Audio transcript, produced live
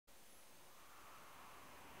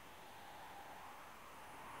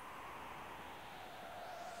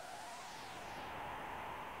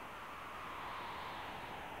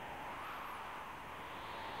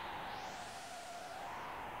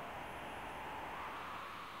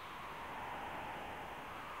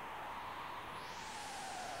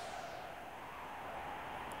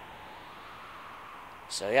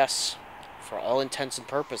So yes, for all intents and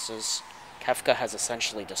purposes, Kefka has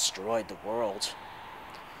essentially destroyed the world.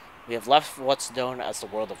 We have left what's known as the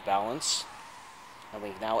world of balance, and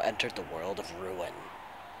we've now entered the world of ruin.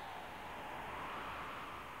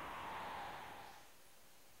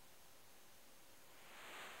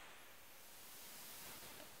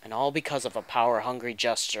 And all because of a power-hungry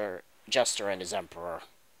jester and his emperor.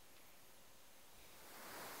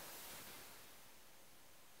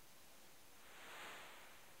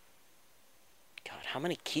 God, how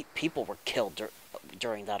many people were killed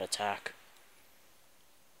during that attack?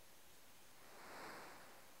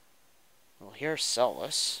 Well, here's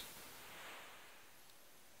Celes.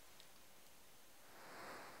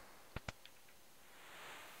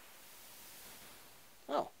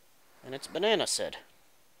 Oh, and it's Banana Sid.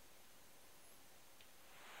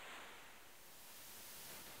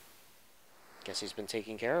 Guess he's been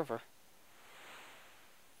taking care of her.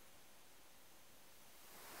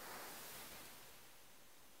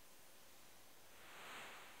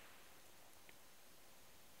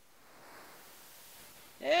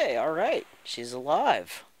 Hey, alright. She's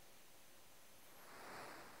alive.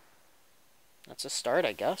 That's a start,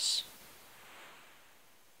 I guess.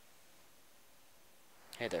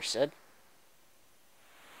 Hey there, Sid.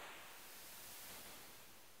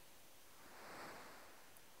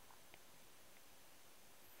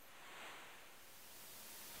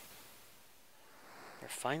 You're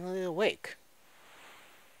finally awake.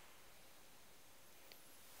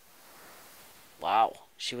 Wow,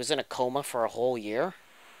 she was in a coma for a whole year?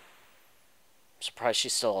 I'm surprised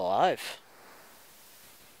she's still alive.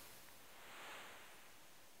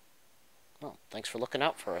 Well, thanks for looking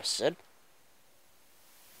out for us, Sid.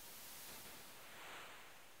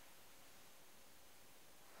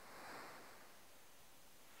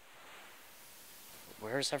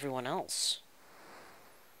 Where's everyone else?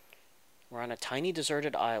 We're on a tiny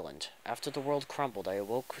deserted island. After the world crumbled, I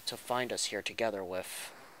awoke to find us here together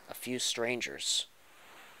with a few strangers.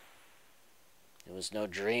 It was no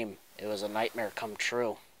dream. It was a nightmare come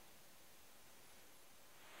true.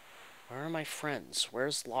 Where are my friends?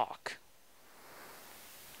 Where's Locke?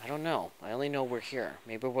 I don't know. I only know we're here.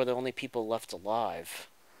 Maybe we're the only people left alive.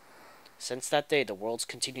 Since that day, the world's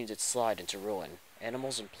continued its slide into ruin.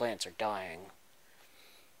 Animals and plants are dying.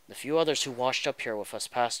 The few others who washed up here with us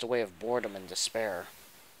passed away of boredom and despair.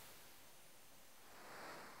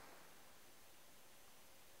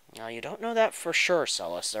 Now, you don't know that for sure,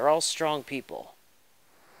 Celes. They're all strong people.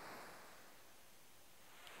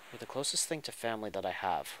 You're the closest thing to family that I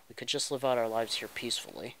have. We could just live out our lives here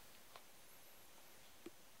peacefully.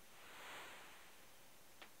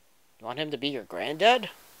 You want him to be your granddad?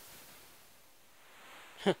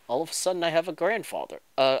 All of a sudden I have a granddaughter.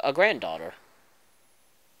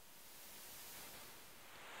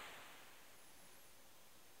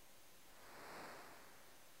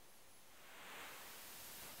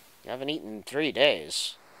 You haven't eaten in 3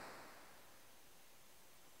 days.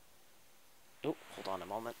 Oh, hold on a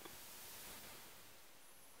moment.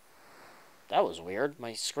 That was weird.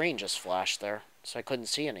 My screen just flashed there, so I couldn't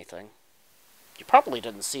see anything. You probably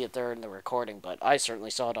didn't see it there in the recording, but I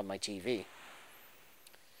certainly saw it on my TV.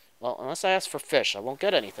 Well, unless I ask for fish, I won't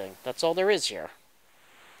get anything. That's all there is here.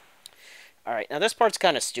 Alright, now this part's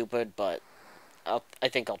kind of stupid, but I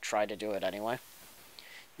think I'll try to do it anyway.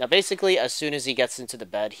 Now, basically, as soon as he gets into the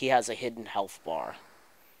bed, he has a hidden health bar.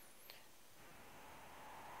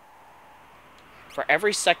 For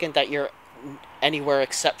every second that you're anywhere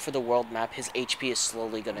except for the world map, his HP is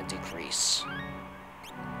slowly going to decrease.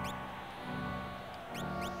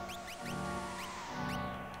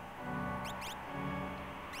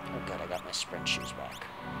 Oh good, I got my sprint shoes back.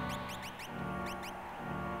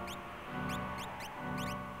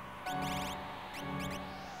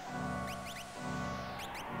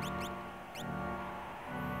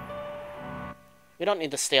 We don't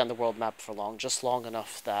need to stay on the world map for long, just long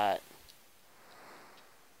enough that...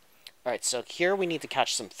 Alright, so here we need to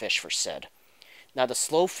catch some fish for Sid. Now, the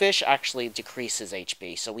slow fish actually decreases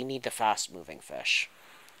HP, so we need the fast-moving fish.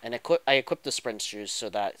 And I equipped the sprint shoes so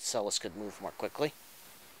that Celes could move more quickly.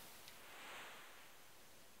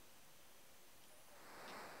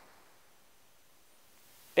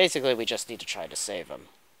 Basically, we just need to try to save him.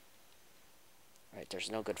 Alright,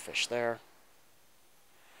 there's no good fish there.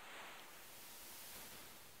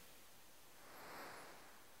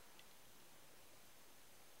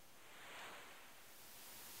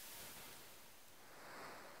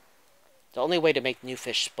 The only way to make new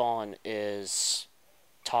fish spawn is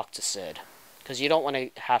talk to Sid. Because you don't want to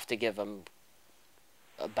have to give him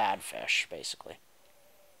a bad fish, basically.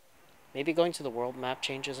 Maybe going to the world map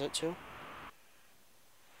changes it too?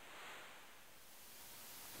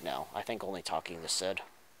 No, I think only talking to Sid.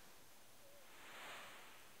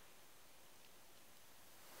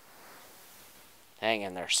 Hang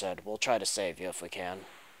in there, Sid. We'll try to save you if we can.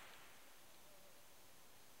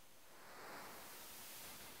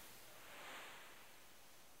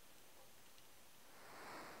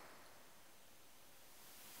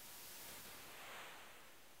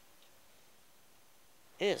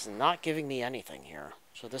 It is not giving me anything here,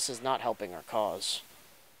 so this is not helping our cause.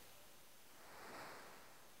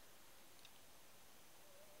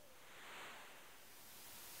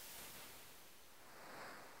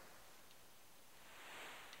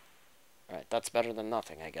 Alright, that's better than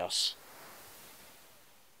nothing, I guess.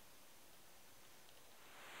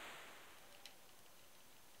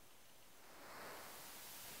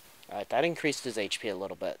 Alright, that increased his HP a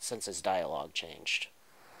little bit since his dialogue changed.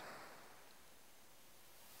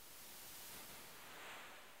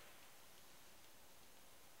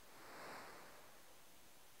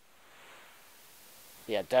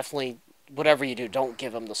 Yeah, definitely, whatever you do, don't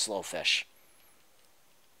give him the slow fish.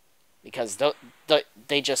 Because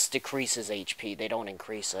they just decrease his HP, they don't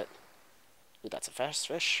increase it. Ooh, that's a fast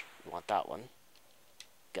fish. We want that one.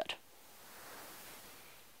 Good.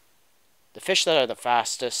 The fish that are the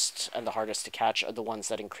fastest and the hardest to catch are the ones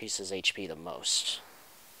that increase his HP the most.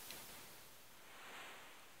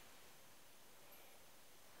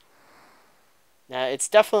 Now, it's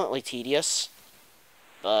definitely tedious,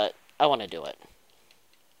 but I want to do it.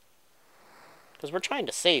 Because we're trying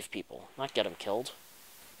to save people, not get them killed.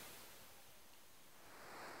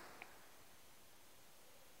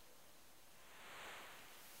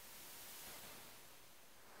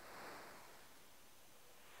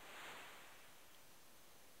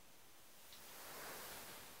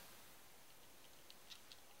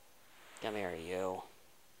 Come here, you.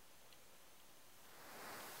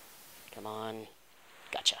 Come on.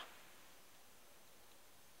 Gotcha.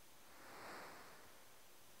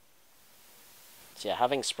 So yeah,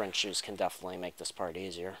 having sprint shoes can definitely make this part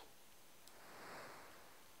easier.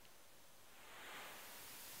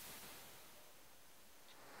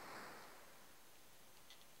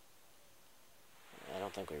 I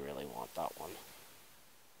don't think we really want that one.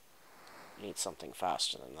 We need something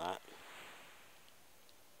faster than that.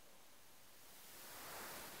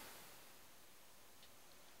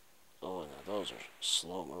 Oh, no, those are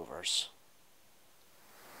slow movers.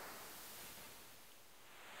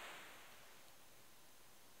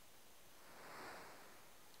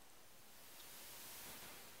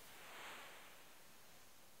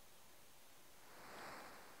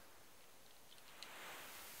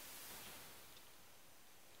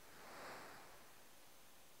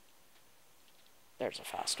 There's a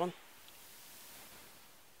fast one.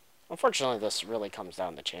 Unfortunately, this really comes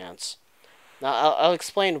down to chance. Now, I'll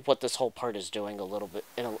explain what this whole part is doing a little bit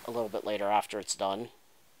a little bit later after it's done.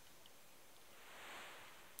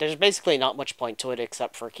 There's basically not much point to it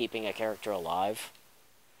except for keeping a character alive.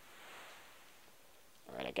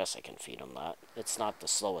 Alright, I guess I can feed him that. It's not the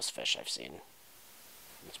slowest fish I've seen.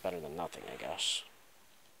 It's better than nothing, I guess.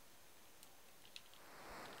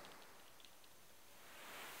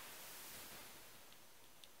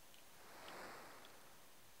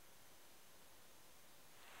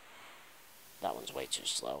 That one's way too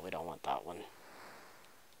slow. We don't want that one.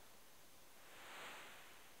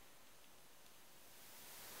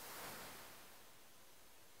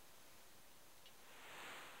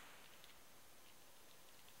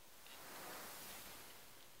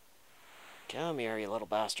 Come here, you little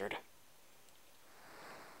bastard.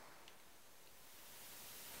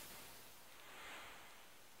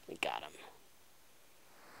 We got him.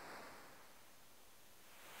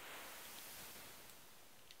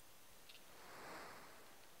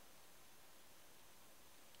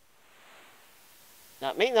 Now,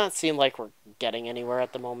 it may not seem like we're getting anywhere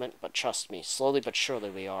at the moment, but trust me, slowly but surely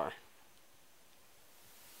we are.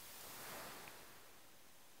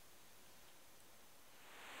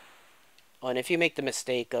 Oh, and if you make the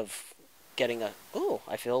mistake of getting a... Ooh,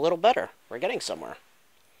 I feel a little better. We're getting somewhere.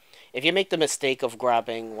 If you make the mistake of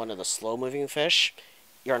grabbing one of the slow-moving fish,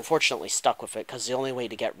 you're unfortunately stuck with it, because the only way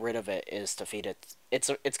to get rid of it is to feed it.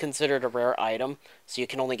 It's considered a rare item, so you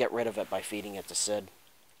can only get rid of it by feeding it to Sid.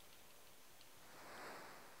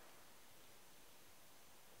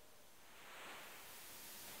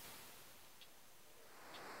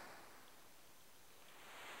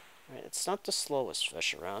 Right, it's not the slowest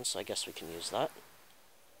fish around, so I guess we can use that.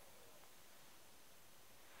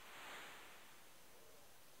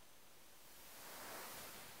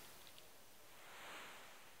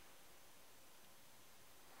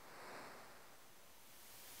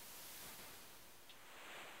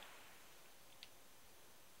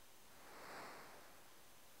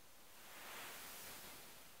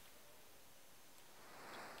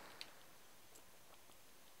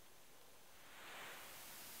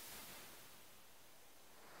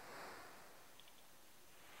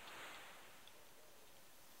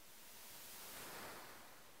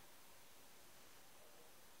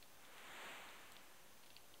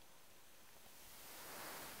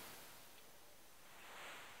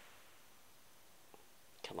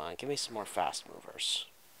 on, give me some more fast movers.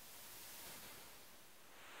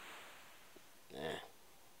 Eh.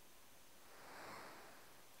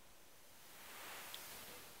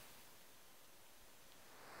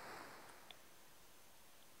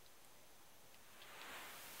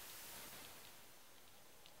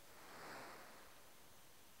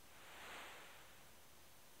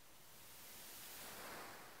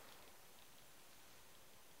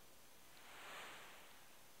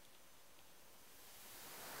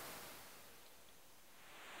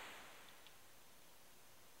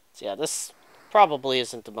 So yeah, this probably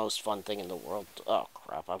isn't the most fun thing in the world. Oh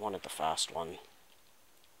crap, I wanted the fast one.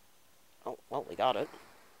 Oh, well, we got it.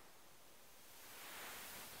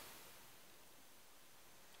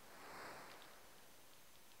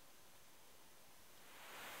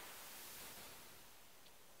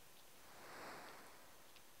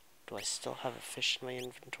 Do I still have a fish in my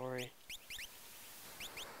inventory?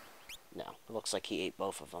 No, it looks like he ate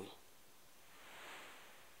both of them.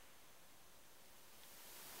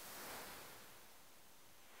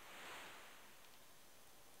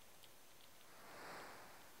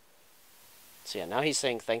 So yeah, now he's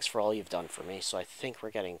saying thanks for all you've done for me, so I think we're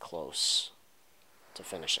getting close to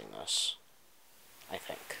finishing this. I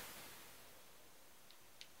think.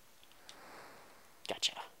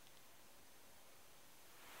 Gotcha.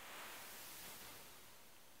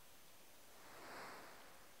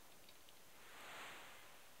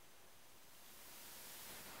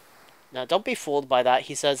 Now, don't be fooled by that.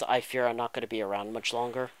 He says, I fear I'm not going to be around much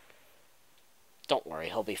longer. Don't worry,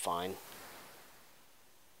 he'll be fine.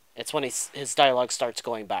 It's when his dialogue starts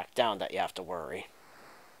going back down that you have to worry.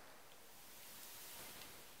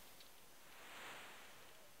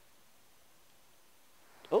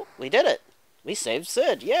 Oh, we did it! We saved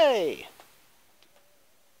Sid! Yay!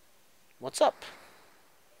 What's up?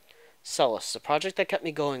 Celes, the project that kept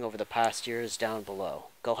me going over the past year is down below.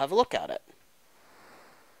 Go have a look at it.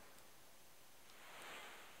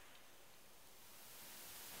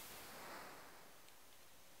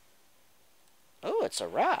 Oh, it's a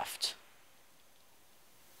raft.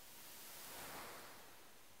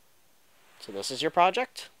 So this is your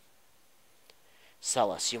project?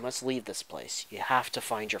 Celes, you must leave this place. You have to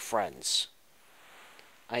find your friends.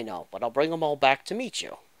 I know, but I'll bring them all back to meet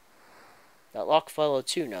you. That lock fellow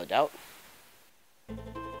too, no doubt.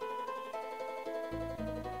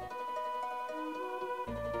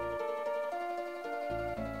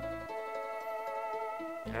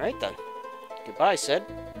 Alright then. Goodbye, Sid.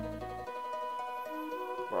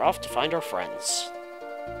 We're off to find our friends.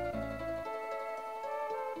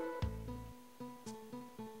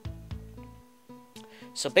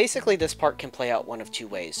 So basically this part can play out one of two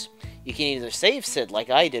ways. You can either save Sid like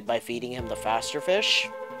I did by feeding him the faster fish.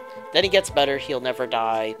 Then he gets better, he'll never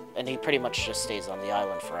die, and he pretty much just stays on the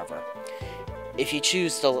island forever. If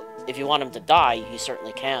you want him to die, you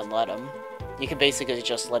certainly can let him. You can basically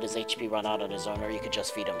just let his HP run out on his own, or you could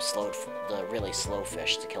just feed him the really slow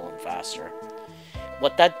fish to kill him faster.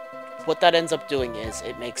 What that ends up doing is,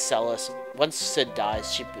 it makes Celes, once Sid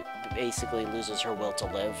dies, she basically loses her will to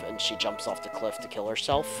live, and she jumps off the cliff to kill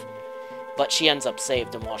herself. But she ends up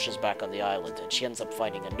saved and washes back on the island, and she ends up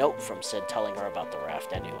finding a note from Sid telling her about the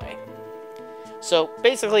raft anyway. So,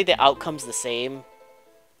 basically the outcome's the same,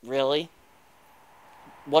 really.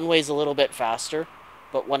 One way's a little bit faster,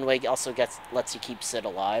 but one way also lets you keep Sid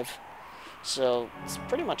alive. So, it's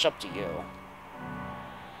pretty much up to you.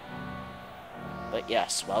 But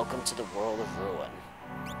yes, welcome to the world of ruin.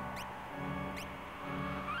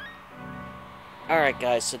 Alright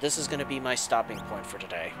guys, so this is going to be my stopping point for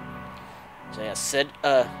today. So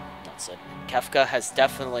yeah, Kefka has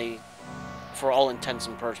definitely, for all intents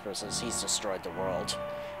and purposes, he's destroyed the world.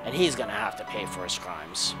 And he's going to have to pay for his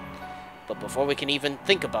crimes. But before we can even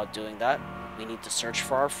think about doing that, we need to search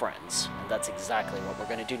for our friends. And that's exactly what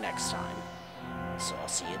we're going to do next time. So I'll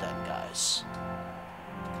see you then, guys.